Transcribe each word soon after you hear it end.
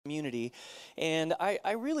community. And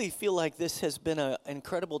I really feel like this has been an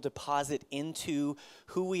incredible deposit into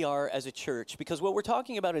who we are as a church, because what we're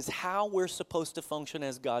talking about is how we're supposed to function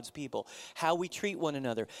as God's people, how we treat one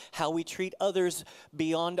another, how we treat others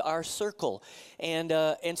beyond our circle. And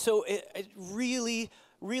so it really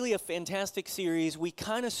a fantastic series. We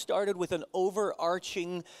kind of started with an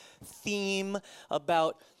overarching theme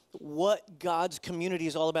about what God's community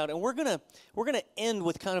is all about, and we're gonna end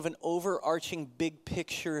with kind of an overarching big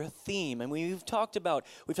picture theme. And we've talked about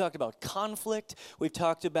conflict. We've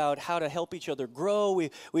talked about how to help each other grow.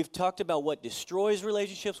 We've talked about what destroys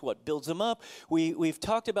relationships, what builds them up. We've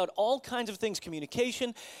talked about all kinds of things,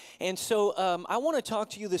 communication. And so I want to talk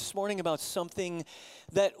to you this morning about something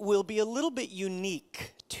that will be a little bit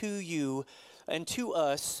unique to you and to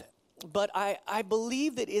us, but I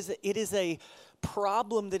believe that it is a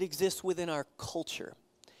problem that exists within our culture.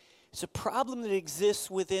 It's a problem that exists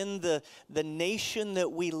within the nation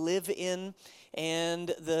that we live in, and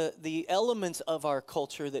the elements of our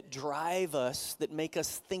culture that drive us, that make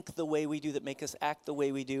us think the way we do, that make us act the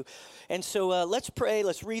way we do. And so let's pray,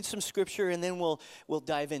 let's read some scripture, and then we'll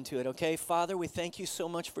dive into it, okay? Father, we thank you so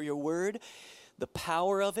much for your word, the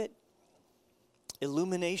power of it,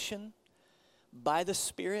 illumination by the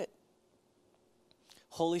Spirit.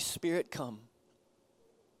 Holy Spirit, come.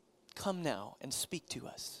 Come now and speak to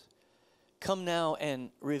us. Come now and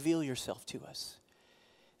reveal yourself to us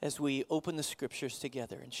as we open the scriptures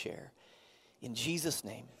together and share. In Jesus'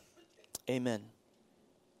 name, amen.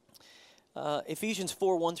 Ephesians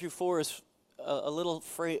 4, 1 through 4 is a little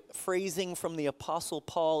phrasing from the Apostle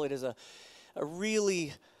Paul. It is a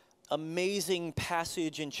really amazing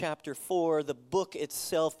passage in chapter 4. The book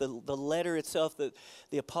itself, the letter itself that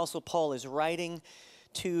the Apostle Paul is writing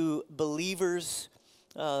to believers,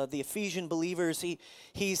 the Ephesian believers.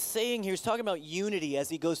 He's talking about unity as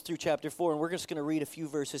he goes through chapter 4, and we're just going to read a few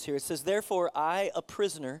verses here. It says, "Therefore I, a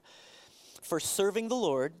prisoner for serving the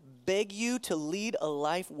Lord, beg you to lead a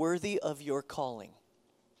life worthy of your calling.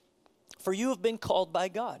 For you have been called by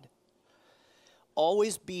God.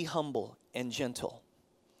 Always be humble and gentle.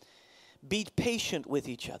 Be patient with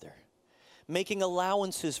each other, making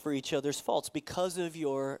allowances for each other's faults because of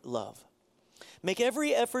your love. Make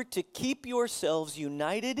every effort to keep yourselves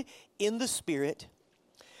united in the Spirit,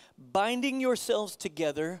 binding yourselves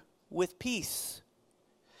together with peace.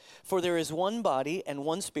 For there is one body and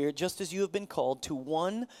one Spirit, just as you have been called to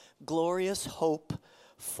one glorious hope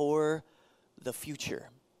for the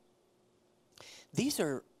future." These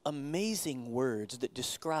are amazing words that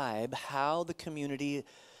describe how the community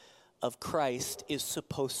of Christ is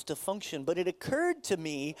supposed to function. But it occurred to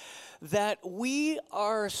me that we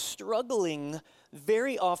are struggling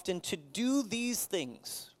very often to do these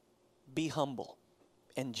things. Be humble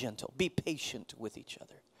and gentle. Be patient with each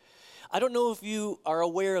other. I don't know if you are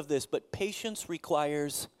aware of this, but patience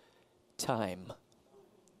requires time.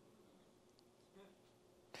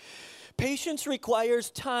 Patience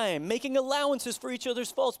requires time, making allowances for each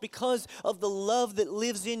other's faults because of the love that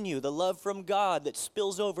lives in you, the love from God that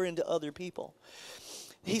spills over into other people.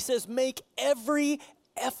 He says, make every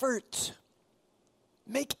effort.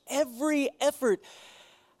 Make every effort.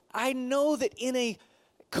 I know that in a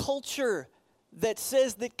culture that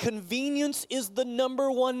says that convenience is the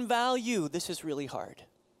number one value, this is really hard.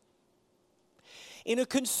 In a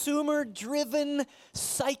consumer-driven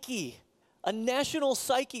psyche, a national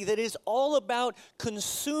psyche that is all about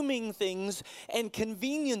consuming things and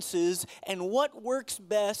conveniences and what works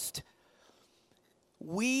best,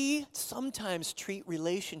 we sometimes treat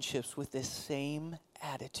relationships with this same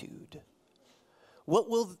attitude. What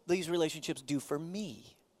will these relationships do for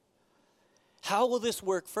me? How will this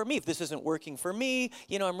work for me? If this isn't working for me,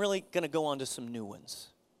 I'm really going to go on to some new ones.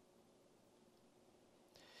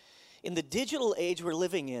 In the digital age we're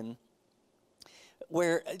living in,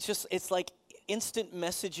 where it's like instant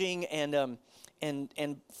messaging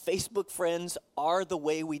and Facebook friends are the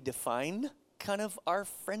way we define kind of our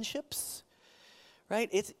friendships, right?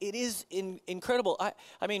 It is incredible.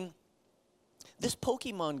 I mean, this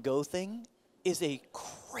Pokemon Go thing is a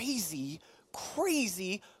crazy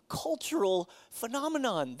cultural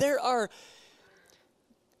phenomenon. There are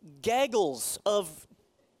gaggles of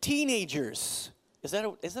teenagers. Is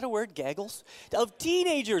that a word, gaggles? Of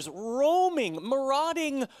teenagers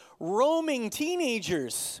marauding, roaming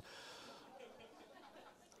teenagers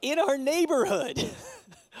in our neighborhood.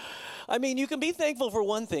 I mean, you can be thankful for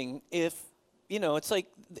one thing if, it's like,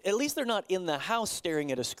 at least they're not in the house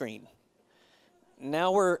staring at a screen.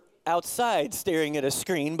 Now we're outside staring at a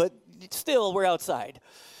screen, but still we're outside.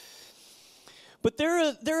 But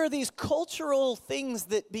there are these cultural things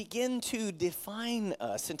that begin to define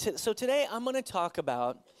us. And so today I'm going to talk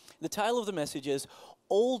about The title of the message is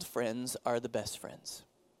Old Friends Are the Best Friends.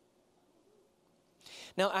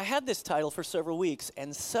 Now, I had this title for several weeks,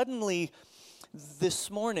 and suddenly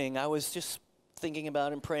this morning I was just thinking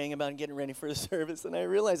about and praying about and getting ready for the service, and I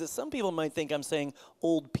realized that some people might think I'm saying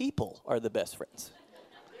old people are the best friends.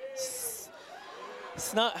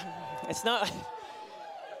 It's not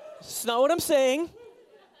what I'm saying.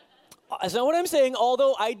 It's not what I'm saying,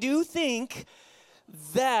 although I do think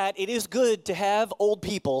that it is good to have old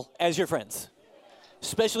people as your friends,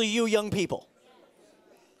 especially you young people.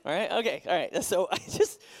 All right? Okay, all right. So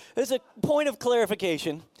there's a point of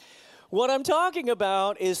clarification. What I'm talking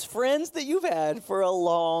about is friends that you've had for a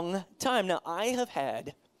long time. Now, I have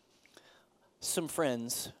had some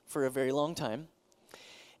friends for a very long time,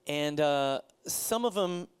 and some of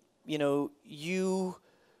them, you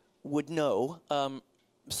would know.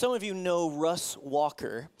 Some of you know Russ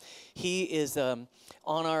Walker. He is on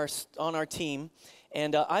our team,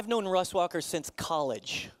 and I've known Russ Walker since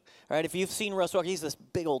college. All right, if you've seen Russ Walker, he's this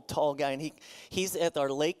big old tall guy, and he's at our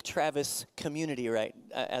Lake Travis community, right,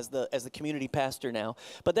 as the community pastor now.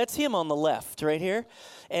 But that's him on the left, right here.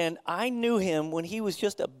 And I knew him when he was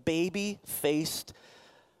just a baby-faced,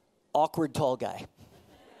 awkward tall guy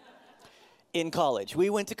in college. We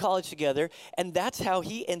went to college together, and that's how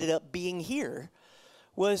he ended up being here,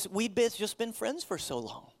 was we'd just been friends for so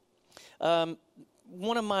long.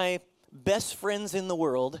 One of my best friends in the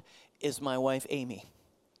world is my wife, Amy.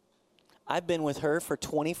 I've been with her for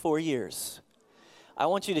 24 years. I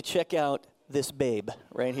want you to check out this babe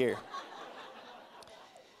right here.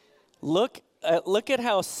 Look at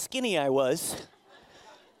how skinny I was.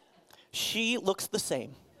 She looks the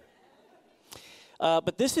same.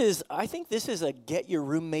 But I think this is a get your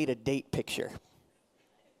roommate a date picture.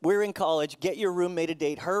 We're in college, get your roommate a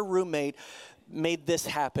date. Her roommate made this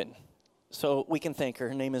happen. So we can thank her.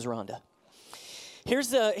 Her name is Rhonda.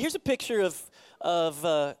 Here's a picture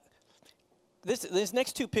of these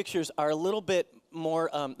next two pictures are a little bit more,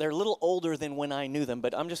 they're a little older than when I knew them,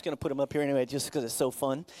 but I'm just going to put them up here anyway just because it's so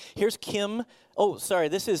fun. Here's Kim. Oh, sorry,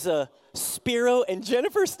 this is Spiro and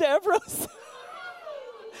Jennifer Stavros.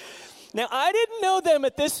 Now, I didn't know them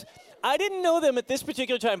at this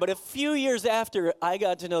particular time, but a few years after I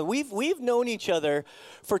got to know them. We've known each other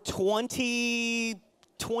for 20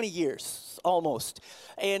 years, almost.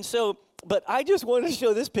 And so, but I just wanted to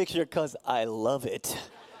show this picture because I love it.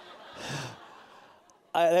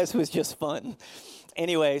 This was just fun.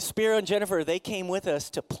 Anyway, Spiro and Jennifer, they came with us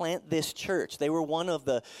to plant this church. They were one of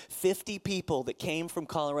the 50 people that came from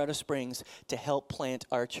Colorado Springs to help plant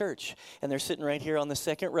our church. And they're sitting right here on the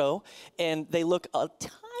second row, and they look a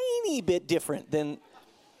tiny bit different than,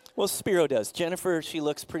 well, Spiro does. Jennifer, she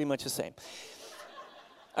looks pretty much the same.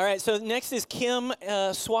 All right, so next is Kim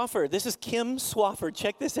Swafford. This is Kim Swafford.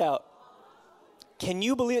 Check this out. Can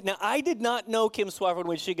you believe it? Now, I did not know Kim Swafford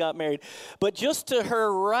when she got married, but just to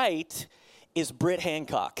her right is Britt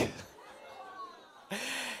Hancock.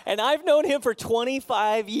 And I've known him for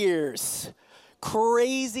 25 years.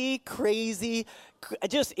 Crazy.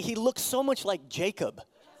 He looks so much like Jacob.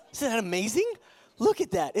 Isn't that amazing? Look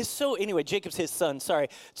at that. It's so, anyway, Jacob's his son. Sorry,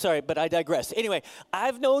 but I digress. Anyway,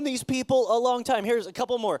 I've known these people a long time. Here's a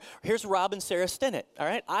couple more. Here's Rob and Sarah Stennett, all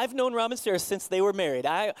right? I've known Rob and Sarah since they were married.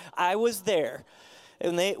 I was there.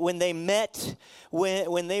 And when they met,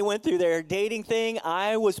 when they went through their dating thing,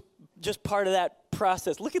 I was just part of that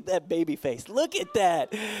process. Look at that baby face. Look at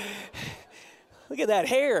that. Look at that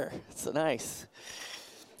hair. It's so nice.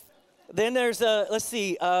 Then there's let's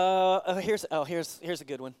see. Here's a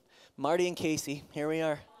good one. Marty and Casey. Here we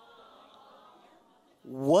are.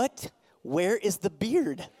 What? Where is the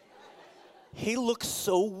beard? He looks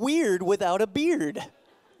so weird without a beard,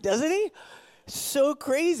 doesn't he? So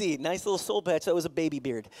crazy. Nice little soul patch. That was a baby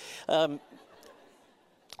beard. And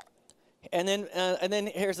then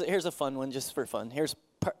here's a fun one just for fun. Here's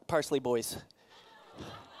Parsley Boys.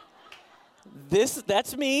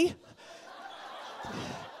 That's me.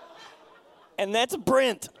 And that's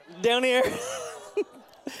Brent down here.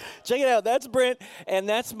 Check it out. That's Brent, and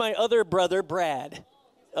that's my other brother, Brad.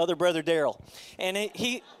 Other brother, Daryl. And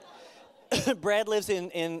he Brad lives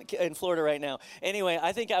in Florida right now. Anyway,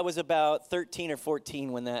 I think I was about 13 or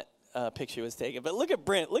 14 when that picture was taken. But look at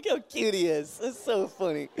Brent. Look how cute he is. It's so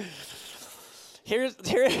funny. Here's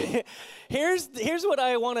what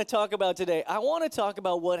I want to talk about today. I want to talk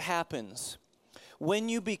about what happens when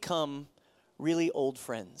you become really old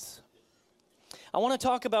friends. I want to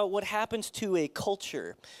talk about what happens to a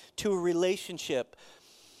culture, to a relationship,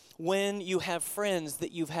 when you have friends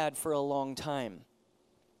that you've had for a long time.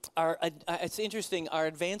 It's interesting. Our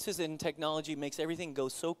advances in technology makes everything go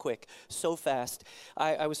so quick, so fast.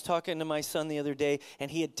 I was talking to my son the other day, and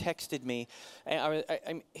he had texted me.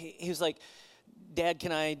 And he was like, "Dad,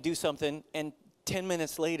 can I do something?" And 10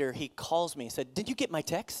 minutes later, he calls me and said, "Did you get my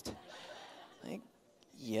text?" Like,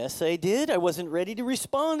 yes, I did. I wasn't ready to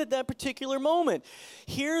respond at that particular moment.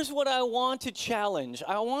 Here's what I want to challenge.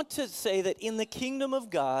 I want to say that in the kingdom of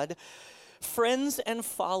God, friends and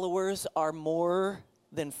followers are more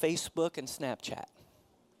than Facebook and Snapchat.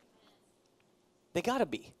 They gotta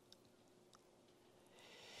be.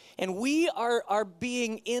 And we are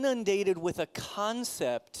being inundated with a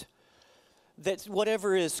concept that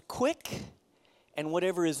whatever is quick and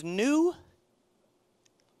whatever is new,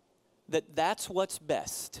 that's what's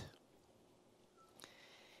best.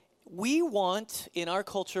 We want, in our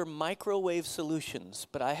culture, microwave solutions,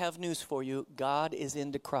 but I have news for you. God is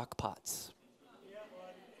into crock pots.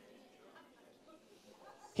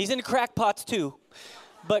 He's into crackpots too,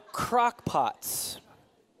 but crock pots.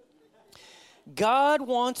 God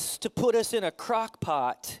wants to put us in a crock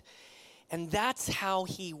pot, and that's how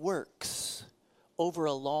he works over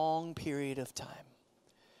a long period of time.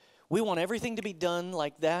 We want everything to be done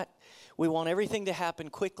like that. We want everything to happen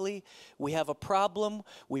quickly. We have a problem.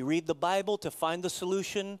 We read the Bible to find the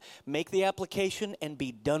solution, make the application, and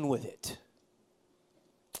be done with it.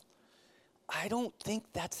 I don't think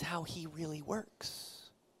that's how he really works.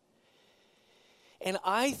 And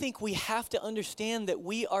I think we have to understand that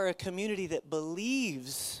we are a community that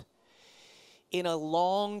believes in a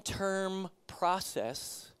long-term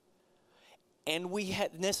process, and we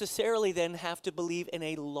necessarily then have to believe in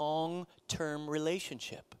a long-term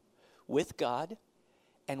relationship with God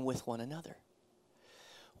and with one another.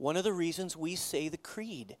 One of the reasons we say the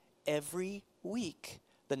creed every week,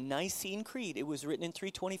 the Nicene Creed, it was written in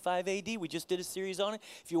 325 AD. We just did a series on it.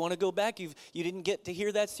 If you want to go back, you didn't get to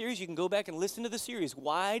hear that series, you can go back and listen to the series.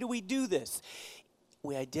 Why do we do this?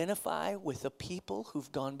 We identify with the people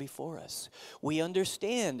who've gone before us. We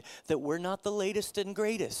understand that we're not the latest and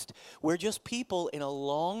greatest. We're just people in a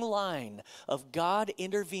long line of God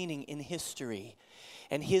intervening in history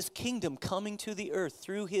and his kingdom coming to the earth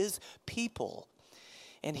through his people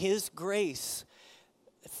and his grace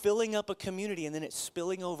filling up a community and then it's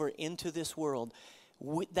spilling over into this world.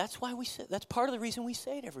 That's why we say, that's part of the reason we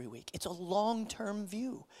say it every week. It's a long-term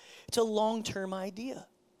view. It's a long-term idea.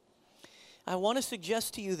 I want to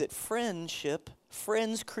suggest to you that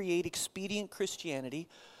friends create expedient Christianity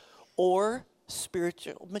or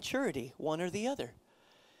spiritual maturity, one or the other.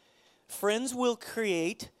 Friends will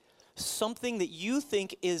create something that you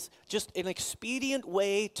think is just an expedient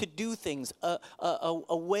way to do things,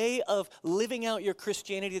 a way of living out your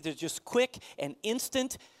Christianity that's just quick and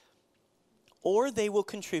instant, or they will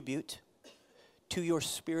contribute to your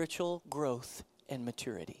spiritual growth and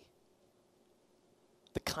maturity.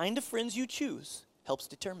 The kind of friends you choose helps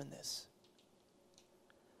determine this.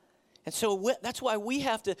 And so that's why we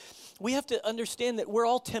have to understand that we're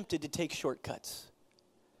all tempted to take shortcuts.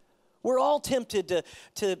 We're all tempted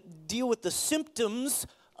to deal with the symptoms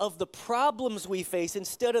of the problems we face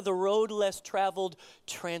instead of the road less traveled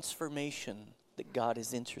transformation that God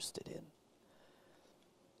is interested in.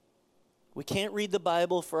 We can't read the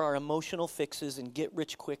Bible for our emotional fixes and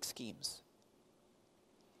get-rich-quick schemes.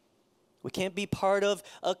 We can't be part of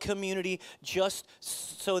a community just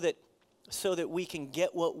so that we can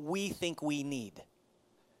get what we think we need.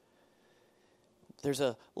 There's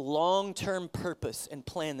a long-term purpose and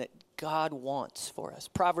plan that God wants for us.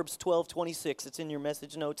 Proverbs 12:26, it's in your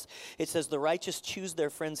message notes. It says, "The righteous choose their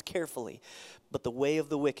friends carefully, but the way of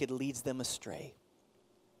the wicked leads them astray."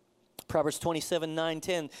 Proverbs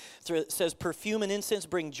 27:9-10 says, "Perfume and incense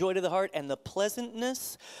bring joy to the heart, and the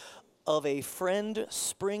pleasantness of a friend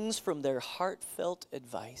springs from their heartfelt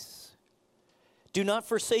advice. Do not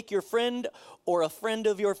forsake your friend or a friend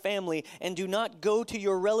of your family, and do not go to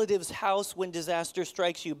your relative's house when disaster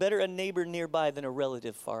strikes you. Better a neighbor nearby than a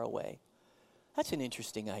relative far away." That's an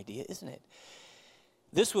interesting idea, isn't it?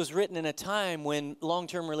 This was written in a time when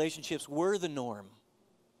long-term relationships were the norm.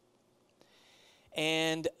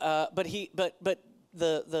 And but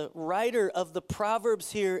the writer of the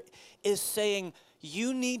Proverbs here is saying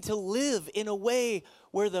you need to live in a way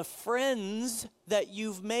where the friends that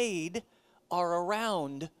you've made are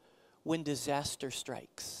around when disaster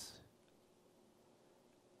strikes.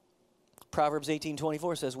 Proverbs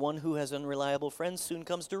 18:24 says, "One who has unreliable friends soon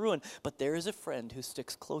comes to ruin, but there is a friend who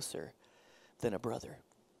sticks closer than a brother."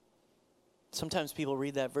 Sometimes people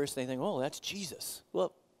read that verse and they think, "Oh, that's Jesus."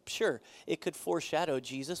 Well, sure, it could foreshadow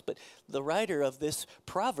Jesus, but the writer of this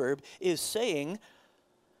proverb is saying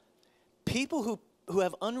people who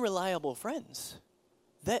have unreliable friends,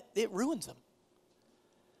 that it ruins them.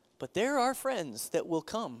 But there are friends that will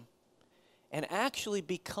come and actually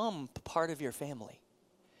become part of your family.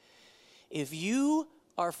 If you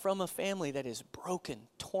are from a family that is broken,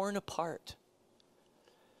 torn apart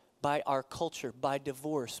by our culture, by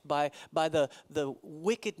divorce, by the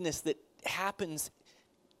wickedness that happens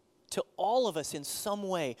to all of us in some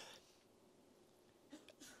way,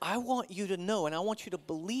 I want you to know and I want you to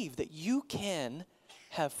believe that you can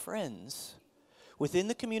have friends within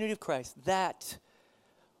the community of Christ that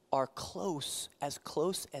are close as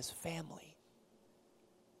family.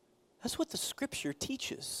 That's what the scripture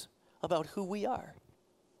teaches about who we are.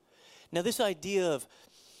 Now, this idea of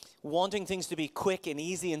wanting things to be quick and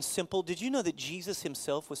easy and simple, did you know that Jesus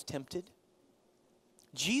himself was tempted?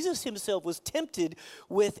 Jesus himself was tempted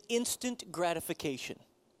with instant gratification.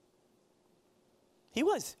 He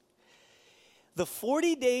was. The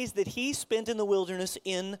 40 days that he spent in the wilderness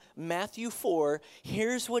in Matthew 4,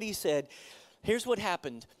 here's what he said. Here's what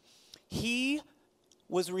happened. He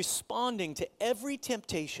was responding to every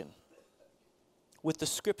temptation with the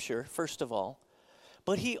scripture, first of all,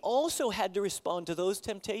 but he also had to respond to those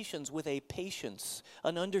temptations with a patience,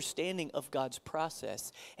 an understanding of God's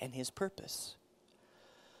process and his purpose.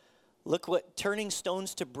 Look what turning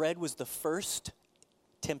stones to bread was the first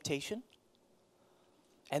temptation.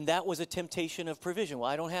 And that was a temptation of provision. Well,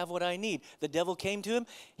 I don't have what I need. The devil came to him.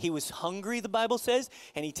 He was hungry, the Bible says,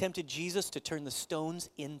 and he tempted Jesus to turn the stones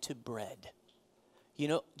into bread. You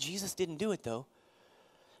know, Jesus didn't do it, though.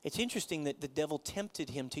 It's interesting that the devil tempted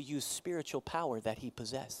him to use spiritual power that he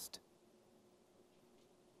possessed.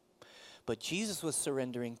 But Jesus was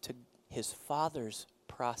surrendering to his Father's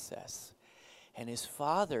process. And his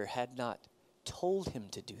Father had not told him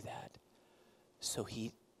to do that. So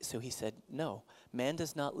he said, no, man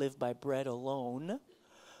does not live by bread alone,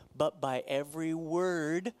 but by every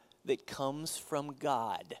word that comes from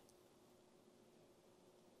God.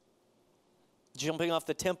 Jumping off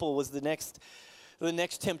the temple was the next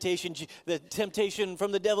temptation. The temptation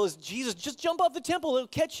from the devil is, Jesus, just jump off the temple, it'll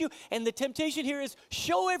catch you. And the temptation here is,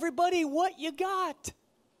 show everybody what you got.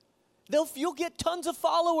 You'll get tons of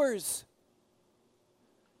followers.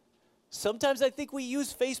 Sometimes I think we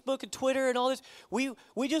use Facebook and Twitter and all this.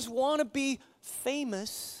 We just want to be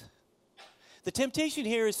famous. The temptation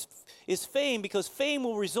here is fame, because fame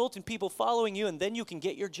will result in people following you, and then you can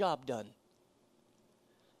get your job done.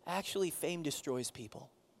 Actually, fame destroys people.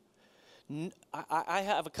 I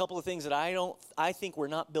have a couple of things that I think we're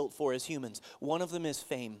not built for as humans. One of them is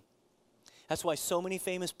fame. That's why so many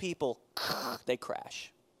famous people, they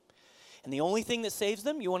crash. And the only thing that saves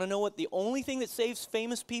them, you want to know what the only thing that saves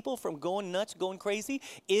famous people from going nuts, going crazy,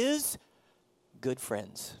 is good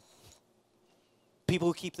friends. People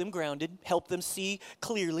who keep them grounded, help them see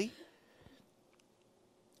clearly.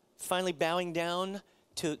 Finally bowing down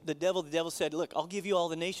to the devil said, look, I'll give you all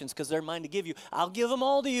the nations because they're mine to give you. I'll give them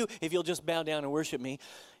all to you if you'll just bow down and worship me.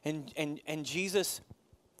 And Jesus,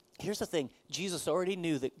 here's the thing, Jesus already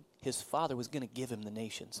knew that his Father was going to give him the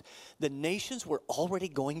nations. The nations were already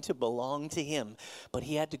going to belong to him, but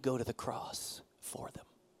he had to go to the cross for them.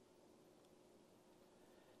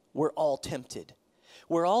 We're all tempted.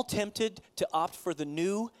 We're all tempted to opt for the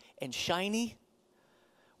new and shiny.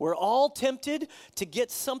 We're all tempted to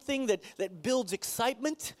get something that builds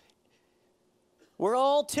excitement. We're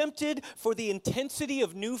all tempted for the intensity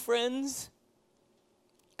of new friends.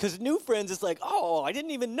 Because new friends is like, oh, I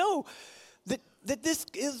didn't even know that this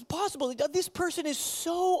is possible. This person is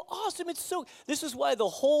so awesome. This is why the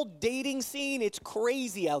whole dating scene, it's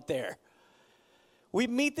crazy out there. We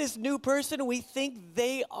meet this new person and we think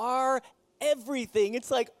they are everything. It's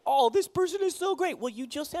like, oh, this person is so great. Well, you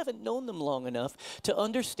just haven't known them long enough to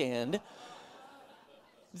understand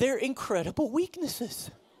their incredible weaknesses.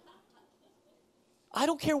 I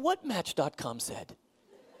don't care what Match.com said.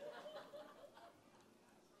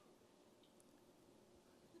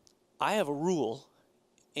 I have a rule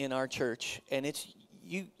in our church, and it's,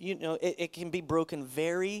 it can be broken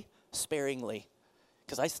very sparingly,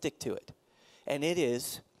 because I stick to it. And it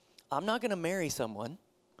is, I'm not going to marry someone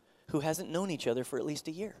who hasn't known each other for at least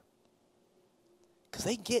a year. Because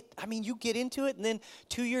you get into it, and then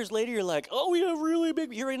 2 years later, you're like, oh, we have really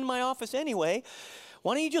big, you're in my office anyway.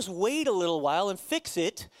 Why don't you just wait a little while and fix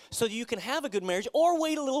it so that you can have a good marriage, or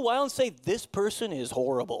wait a little while and say, this person is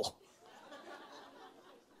horrible.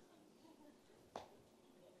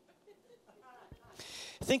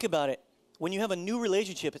 Think about it. When you have a new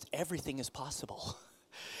relationship, everything is possible.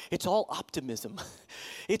 It's all optimism.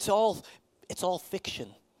 It's all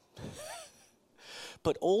fiction.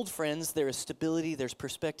 But old friends, there is stability, there's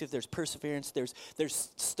perspective, there's perseverance, there's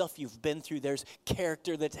stuff you've been through, there's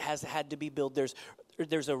character that has had to be built, there's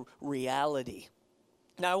there's a reality.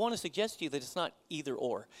 Now, I want to suggest to you that it's not either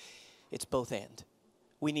or. It's both and.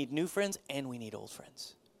 We need new friends and we need old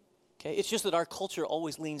friends. Okay? It's just that our culture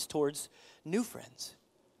always leans towards new friends.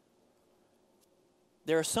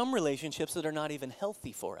 There are some relationships that are not even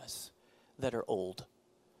healthy for us, that are old.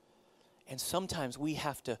 And sometimes we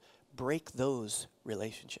have to break those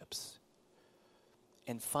relationships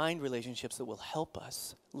and find relationships that will help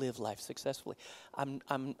us live life successfully.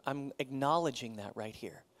 I'm acknowledging that right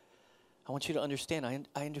here. I want you to understand,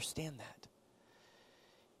 I understand that.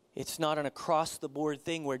 It's not an across-the-board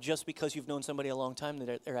thing where just because you've known somebody a long time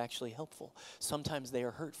that they're actually helpful. Sometimes they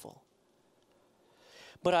are hurtful.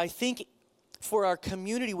 But I think for our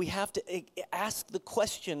community, we have to ask the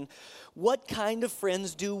question, what kind of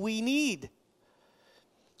friends do we need?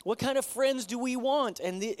 What kind of friends do we want?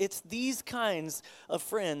 And it's these kinds of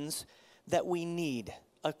friends that we need.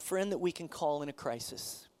 A friend that we can call in a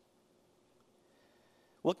crisis.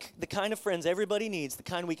 The kind of friends everybody needs, the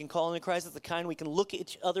kind we can call in a crisis, the kind we can look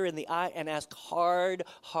each other in the eye and ask hard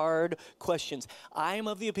questions. I am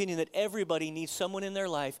of the opinion that everybody needs someone in their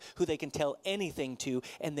life who they can tell anything to,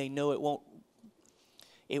 and they know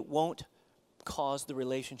it won't cause the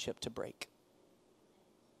relationship to break.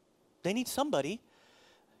 They need somebody.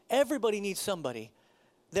 Everybody needs somebody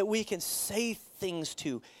that we can say things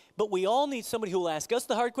to. But we all need somebody who will ask us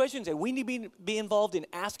the hard questions, and we need to be involved in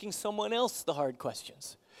asking someone else the hard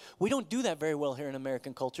questions. We don't do that very well here in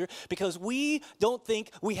American culture because we don't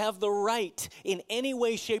think we have the right in any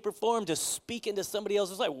way, shape, or form to speak into somebody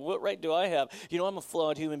else's life. What right do I have? You know, I'm a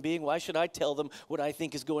flawed human being. Why should I tell them what I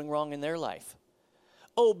think is going wrong in their life?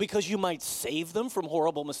 Oh, because you might save them from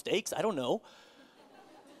horrible mistakes? I don't know.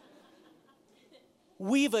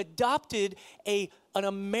 We've adopted an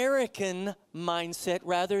American mindset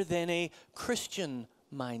rather than a Christian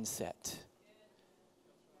mindset.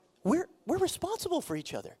 We're responsible for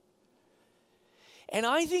each other. And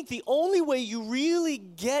I think the only way you really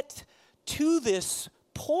get to this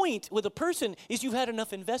point with a person is you've had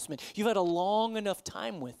enough investment. You've had a long enough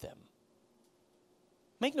time with them.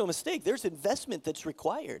 Make no mistake, there's investment that's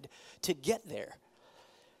required to get there.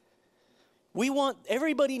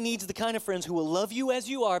 Everybody needs the kind of friends who will love you as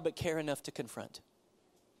you are, but care enough to confront.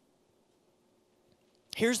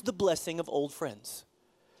 Here's the blessing of old friends.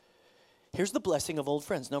 Here's the blessing of old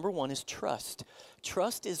friends. Number one is trust.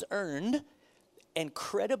 Trust is earned and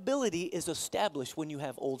credibility is established when you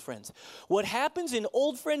have old friends. What happens in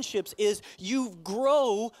old friendships is you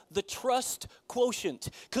grow the trust quotient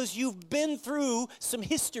because you've been through some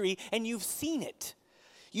history and you've seen it.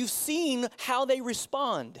 You've seen how they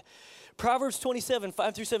respond. Proverbs 27,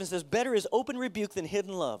 5-7 says, better is open rebuke than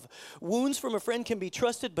hidden love. Wounds from a friend can be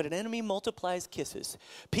trusted, but an enemy multiplies kisses.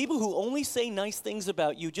 People who only say nice things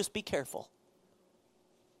about you, just be careful.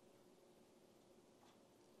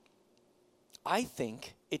 I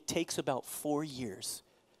think it takes about 4 years.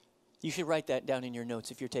 You should write that down in your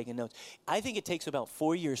notes if you're taking notes. I think it takes about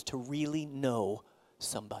 4 years to really know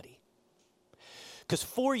somebody. Because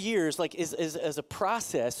 4 years is a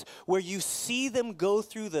process where you see them go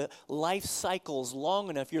through the life cycles long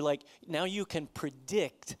enough, you're like, now you can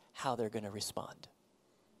predict how they're going to respond.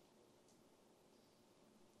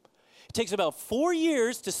 It takes about 4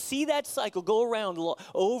 years to see that cycle go around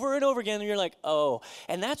over and over again, and you're like, oh.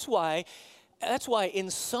 And that's why in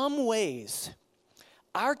some ways,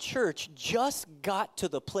 our church just got to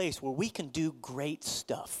the place where we can do great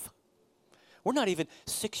stuff. We're not even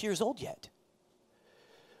 6 years old yet.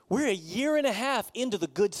 We're a year and a half into the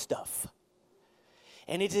good stuff.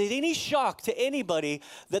 And is it any shock to anybody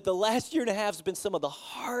that the last year and a half has been some of the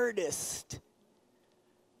hardest?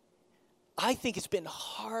 I think it's been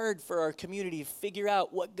hard for our community to figure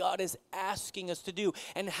out what God is asking us to do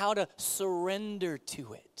and how to surrender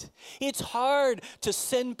to it. It's hard to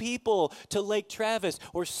send people to Lake Travis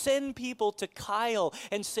or send people to Kyle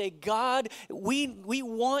and say, God, we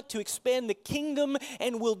want to expand the kingdom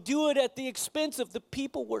and we'll do it at the expense of the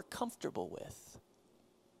people we're comfortable with.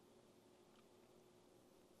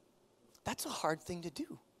 That's a hard thing to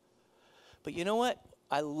do. But you know what?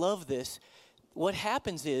 I love this. What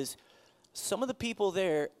happens is, some of the people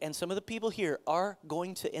there and some of the people here are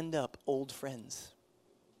going to end up old friends.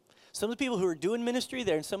 Some of the people who are doing ministry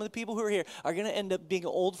there and some of the people who are here are going to end up being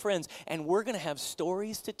old friends. And we're going to have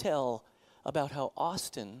stories to tell about how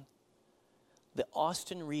the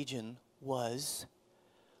Austin region was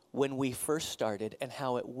when we first started and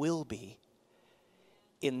how it will be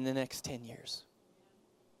in the next 10 years.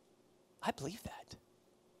 I believe that.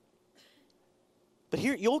 But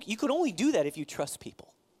here, you could only do that if you trust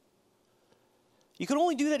people. You can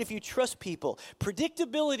only do that if you trust people.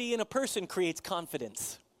 Predictability in a person creates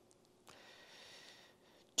confidence.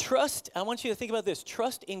 Trust, I want you to think about this.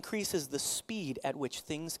 Trust increases the speed at which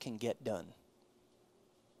things can get done.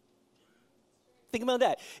 Think about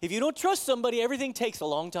that. If you don't trust somebody, everything takes a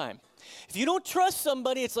long time. If you don't trust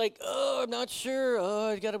somebody, it's like, oh, I'm not sure. Oh,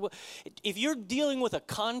 I gotta. If you're dealing with a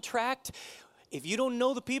contract, if you don't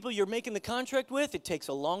know the people you're making the contract with, it takes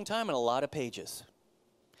a long time and a lot of pages.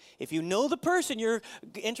 If you know the person you're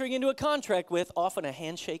entering into a contract with, often a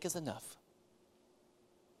handshake is enough.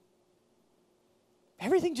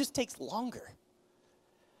 Everything just takes longer.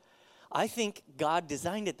 I think God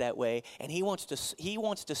designed it that way, and He wants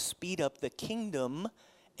to speed up the kingdom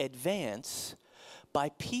advance by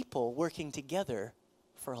people working together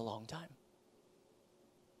for a long time.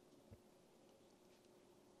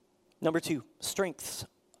 Number 2, strengths.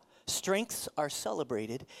 Strengths are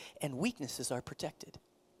celebrated and weaknesses are protected.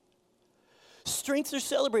 Strengths are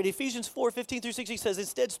celebrated. Ephesians 4:15-16 says,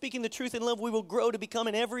 instead, speaking the truth in love, we will grow to become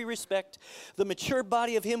in every respect the mature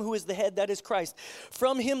body of Him who is the head, that is Christ.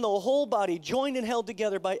 From Him, the whole body, joined and held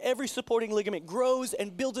together by every supporting ligament, grows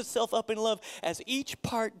and builds itself up in love as each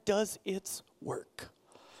part does its work.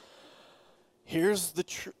 Here's the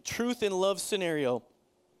truth in love scenario.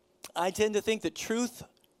 I tend to think that truth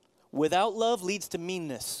without love leads to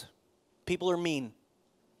meanness. People are mean.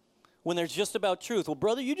 When there's just about truth, well,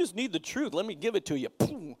 brother, you just need the truth. Let me give it to you.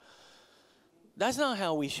 Boom. That's not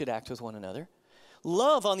how we should act with one another.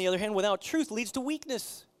 Love, on the other hand, without truth leads to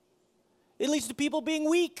weakness. It leads to people being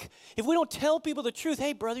weak. If we don't tell people the truth,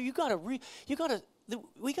 hey, brother, we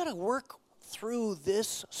gotta work through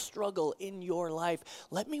this struggle in your life.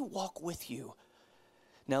 Let me walk with you.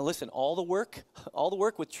 Now listen, all the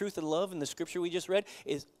work with truth and love in the scripture we just read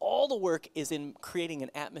is in creating an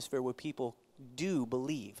atmosphere where people do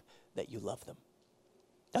believe that you love them.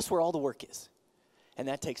 That's where all the work is. And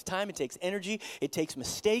that takes time, it takes energy, it takes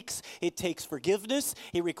mistakes, it takes forgiveness.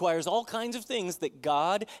 It requires all kinds of things that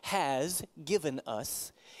God has given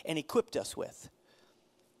us and equipped us with.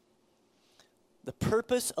 The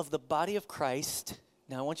purpose of the body of Christ,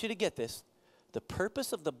 now I want you to get this, the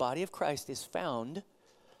purpose of the body of Christ is found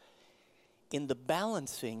in the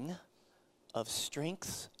balancing of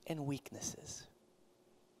strengths and weaknesses.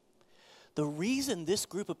 The reason this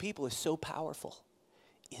group of people is so powerful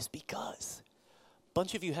is because a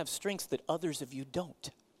bunch of you have strengths that others of you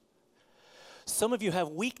don't. Some of you have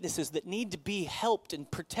weaknesses that need to be helped and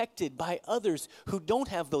protected by others who don't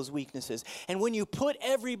have those weaknesses. And when you put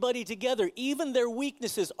everybody together, even their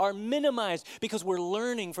weaknesses are minimized because we're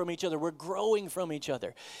learning from each other, we're growing from each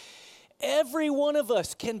other. Every one of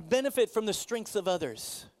us can benefit from the strengths of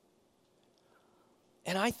others.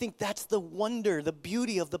 And I think that's the wonder, the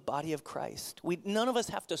beauty of the body of Christ. None of us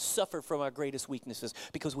have to suffer from our greatest weaknesses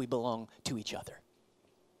because we belong to each other.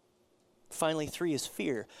 Finally, 3 is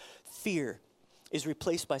fear. Fear is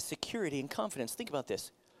replaced by security and confidence. Think about this.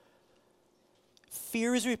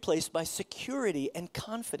 Fear is replaced by security and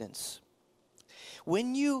confidence.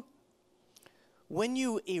 When you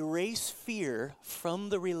erase fear from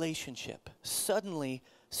the relationship, suddenly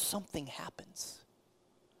something happens.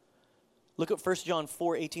 Look at 1 John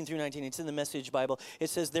 4:18-19. It's in the Message Bible. It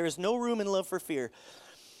says, there is no room in love for fear.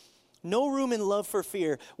 No room in love for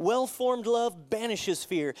fear. Well-formed love banishes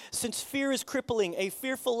fear. Since fear is crippling, a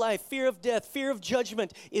fearful life, fear of death, fear of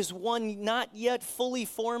judgment is one not yet fully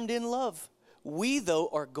formed in love. We, though,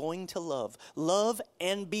 are going to love. Love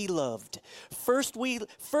and be loved. First we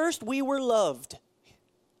were loved.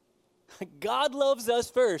 God loves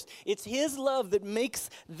us first. It's His love that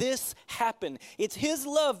makes this happen. It's His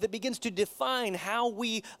love that begins to define how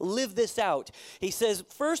we live this out. He says,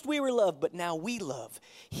 first we were loved, but now we love.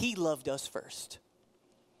 He loved us first.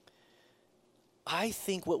 I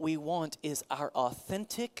think what we want is our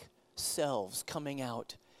authentic selves coming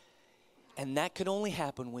out. And that can only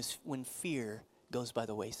happen when fear goes by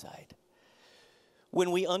the wayside.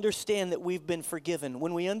 When we understand that we've been forgiven.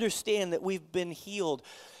 When we understand that we've been healed.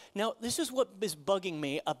 Now, this is what is bugging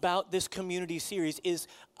me about this community series is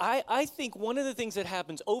I think one of the things that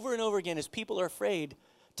happens over and over again is people are afraid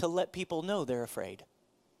to let people know they're afraid.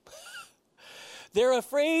 They're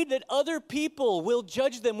afraid that other people will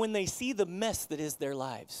judge them when they see the mess that is their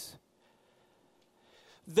lives.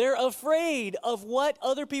 They're afraid of what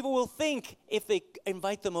other people will think if they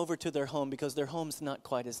invite them over to their home because their home's not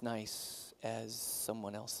quite as nice as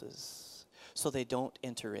someone else's. So they don't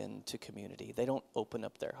enter into community. They don't open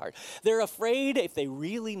up their heart. They're afraid if they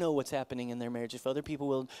really know what's happening in their marriage, if other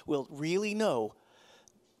people will really know,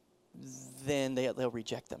 then they'll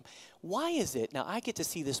reject them. Why is it, now I get to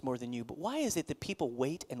see this more than you, but why is it that people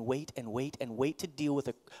wait and wait and wait and wait to deal with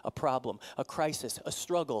a problem, a crisis, a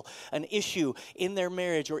struggle, an issue in their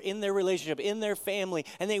marriage or in their relationship, in their family,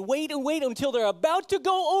 and they wait and wait until they're about to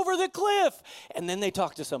go over the cliff, and then they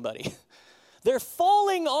talk to somebody. They're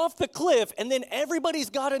falling off the cliff, and then everybody's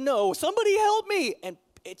got to know, somebody help me, and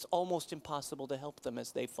it's almost impossible to help them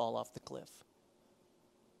as they fall off the cliff.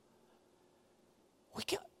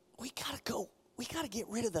 We got to get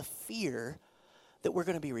rid of the fear that we're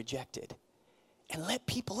going to be rejected and let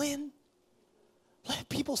people in. Let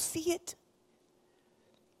people see it.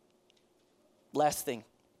 Last thing.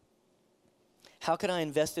 How can I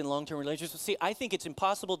invest in long-term relationships? See, I think it's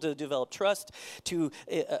impossible to develop trust, to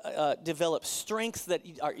develop strength that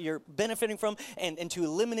you're benefiting from, and to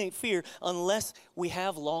eliminate fear unless we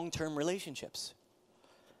have long-term relationships.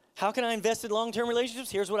 How can I invest in long-term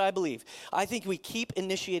relationships? Here's what I believe. I think we keep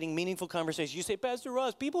initiating meaningful conversations. You say, Pastor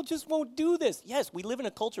Ross, people just won't do this. Yes, we live in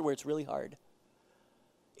a culture where it's really hard.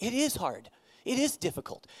 It is hard. It is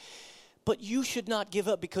difficult. But you should not give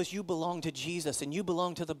up because you belong to Jesus and you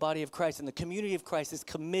belong to the body of Christ, and the community of Christ is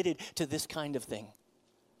committed to this kind of thing.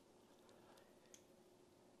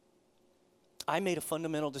 I made a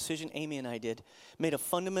fundamental decision, Amy and I made a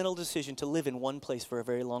fundamental decision to live in one place for a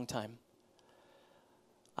very long time.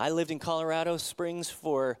 I lived in Colorado Springs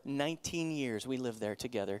for 19 years. We lived there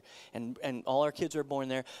together, and all our kids were born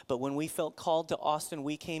there. But when we felt called to Austin,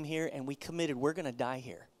 we came here and we committed, we're going to die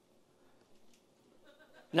here.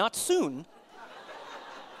 Not soon.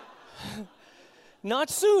 Not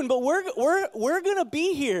soon, but we're going to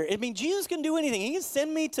be here. I mean, Jesus can do anything. He can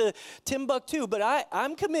send me to Timbuktu, but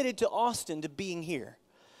I'm committed to Austin, to being here.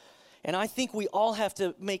 And I think we all have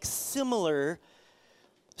to make similar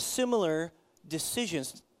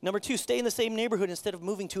decisions. Number 2, stay in the same neighborhood instead of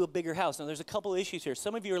moving to a bigger house. Now, there's a couple of issues here.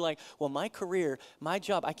 Some of you are like, well, my career, my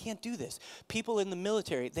job, I can't do this. People in the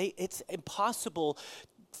military, it's impossible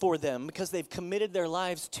for them because they've committed their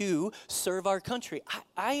lives to serve our country.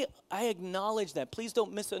 I acknowledge that. Please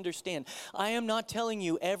don't misunderstand. I am not telling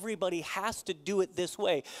you everybody has to do it this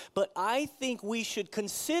way, but I think we should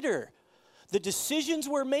consider the decisions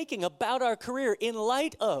we're making about our career in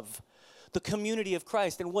light of the community of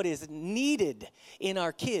Christ and what is needed in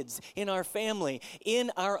our kids, in our family, in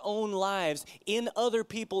our own lives, in other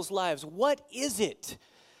people's lives. What is it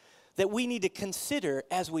that we need to consider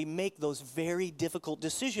as we make those very difficult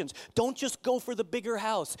decisions? Don't just go for the bigger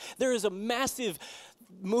house. There is a massive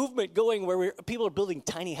movement going where people are building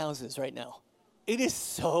tiny houses right now. It is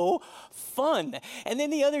so fun. And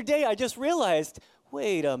then the other day I just realized,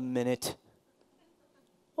 wait a minute.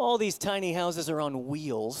 All these tiny houses are on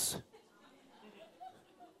wheels.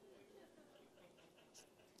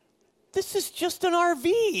 This is just an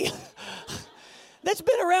RV. That's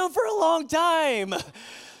been around for a long time.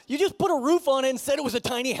 You just put a roof on it and said it was a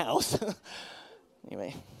tiny house.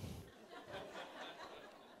 Anyway.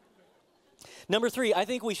 Number 3, I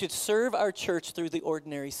think we should serve our church through the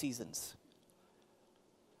ordinary seasons.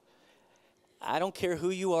 I don't care who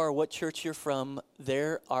you are, what church you're from,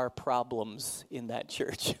 there are problems in that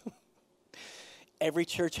church. Every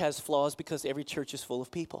church has flaws because every church is full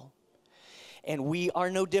of people. And we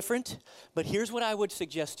are no different, but here's what I would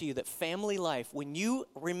suggest to you, that family life, when you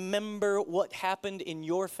remember what happened in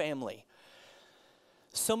your family,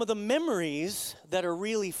 some of the memories that are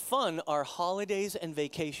really fun are holidays and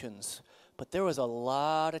vacations, but there was a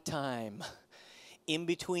lot of time in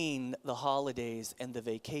between the holidays and the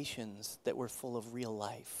vacations that were full of real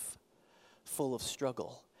life, full of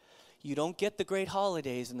struggle. You don't get the great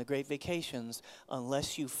holidays and the great vacations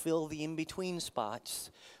unless you fill the in-between spots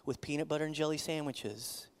with peanut butter and jelly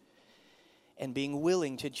sandwiches and being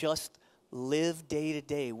willing to just live day to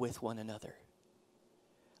day with one another.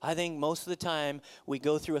 I think most of the time we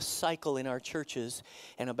go through a cycle in our churches,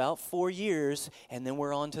 and about 4 years, and then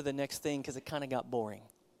we're on to the next thing because it kind of got boring.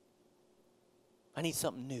 I need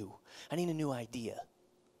something new. I need a new idea.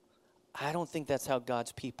 I don't think that's how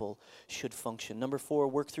God's people should function. Number 4,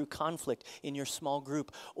 work through conflict in your small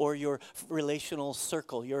group or your relational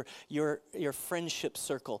circle, your friendship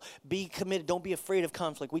circle. Be committed. Don't be afraid of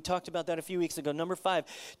conflict. We talked about that a few weeks ago. Number 5,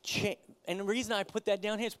 and the reason I put that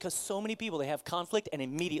down here is because so many people, they have conflict and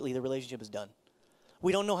immediately the relationship is done.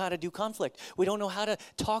 We don't know how to do conflict. We don't know how to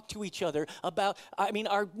talk to each other about,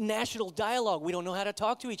 our national dialogue. We don't know how to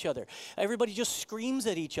talk to each other. Everybody just screams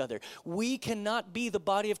at each other. We cannot be the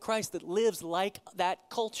body of Christ that lives like that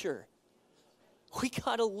culture. We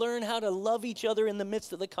got to learn how to love each other in the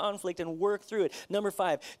midst of the conflict and work through it. Number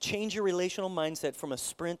 5, change your relational mindset from a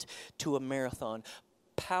sprint to a marathon.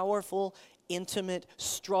 Powerful, intimate,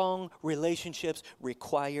 strong relationships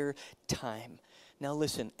require time. Now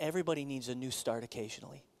listen, everybody needs a new start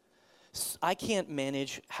occasionally. I can't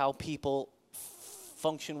manage how people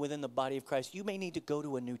function within the body of Christ. You may need to go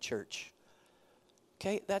to a new church.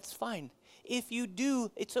 Okay, that's fine. If you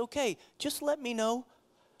do, it's okay. Just let me know.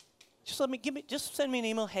 Just send me an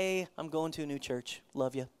email. Hey, I'm going to a new church.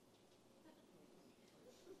 Love you.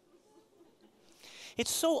 It's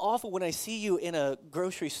so awful when I see you in a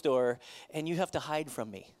grocery store and you have to hide from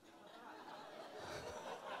me.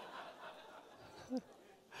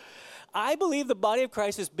 I believe the body of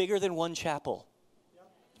Christ is bigger than one chapel.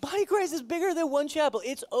 The body of Christ is bigger than one chapel.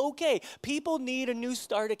 It's okay. People need a new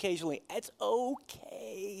start occasionally. It's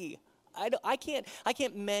okay. I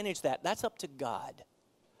can't manage that. That's up to God.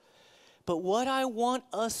 But what I want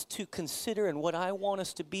us to consider and what I want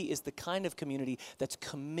us to be is the kind of community that's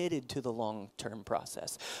committed to the long-term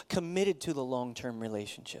process, committed to the long-term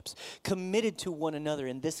relationships, committed to one another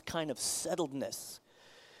in this kind of settledness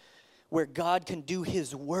where God can do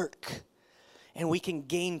his work and we can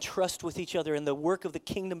gain trust with each other and the work of the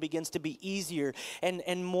kingdom begins to be easier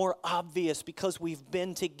and more obvious because we've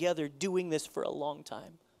been together doing this for a long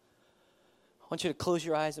time. I want you to close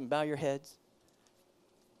your eyes and bow your heads.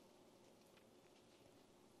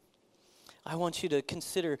 I want you to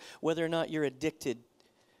consider whether or not you're addicted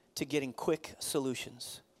to getting quick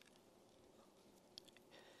solutions.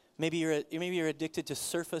 Maybe you're addicted to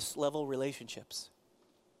surface level relationships.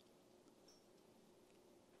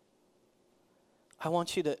 I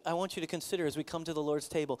want you to consider as we come to the Lord's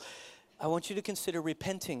table, I want you to consider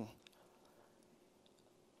repenting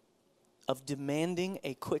of demanding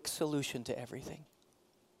a quick solution to everything.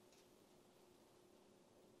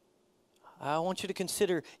 I want you to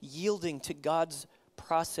consider yielding to God's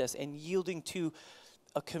process and yielding to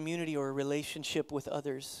a community or a relationship with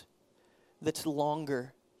others that's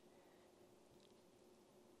longer.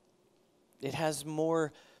 It has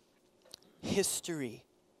more history.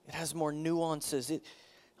 It has more nuances.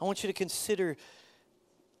 I want you to consider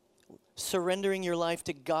surrendering your life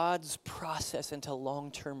to God's process and to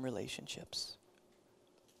long-term relationships.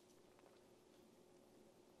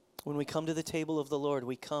 When we come to the table of the Lord,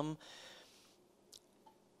 we come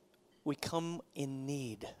in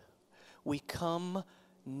need. We come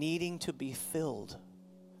needing to be filled.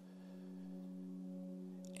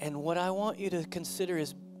 And what I want you to consider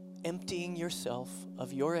is emptying yourself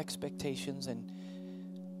of your expectations and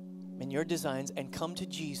your designs and come to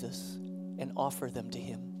Jesus and offer them to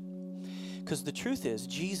him. Because the truth is,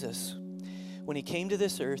 Jesus, when he came to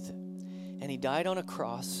this earth and he died on a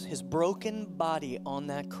cross, his broken body on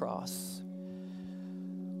that cross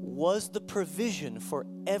was the provision for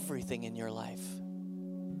everything in your life.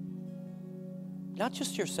 Not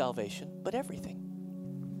just your salvation, but everything.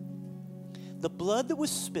 The blood that was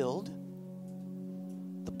spilled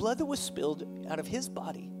out of his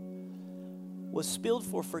body was spilled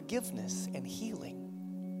for forgiveness and healing.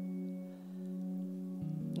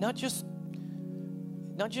 Not just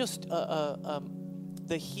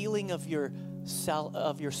the healing of your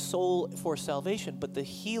soul for salvation, but the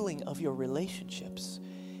healing of your relationships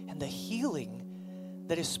and the healing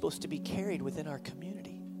that is supposed to be carried within our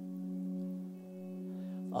community.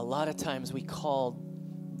 A lot of times we call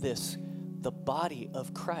this the body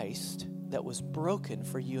of Christ that was broken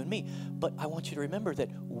for you and me. But I want you to remember that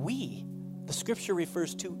the scripture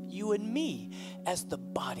refers to you and me as the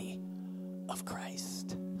body of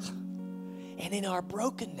Christ. And in our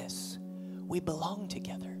brokenness, we belong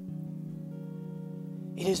together.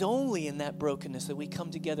 It is only in that brokenness that we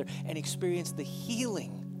come together and experience the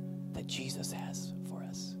healing that Jesus has for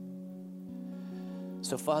us.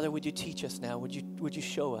 So Father, would you teach us now? Would you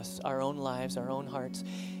show us our own lives, our own hearts?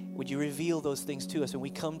 Would you reveal those things to us? And we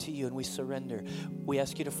come to you and we surrender. We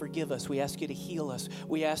ask you to forgive us. We ask you to heal us.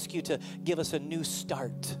 We ask you to give us a new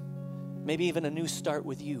start. Maybe even a new start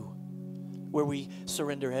with you, where we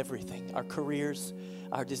surrender everything, our careers,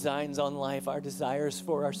 our designs on life, our desires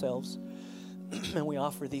for ourselves. And we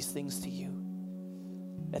offer these things to you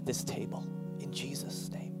at this table in Jesus'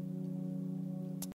 name.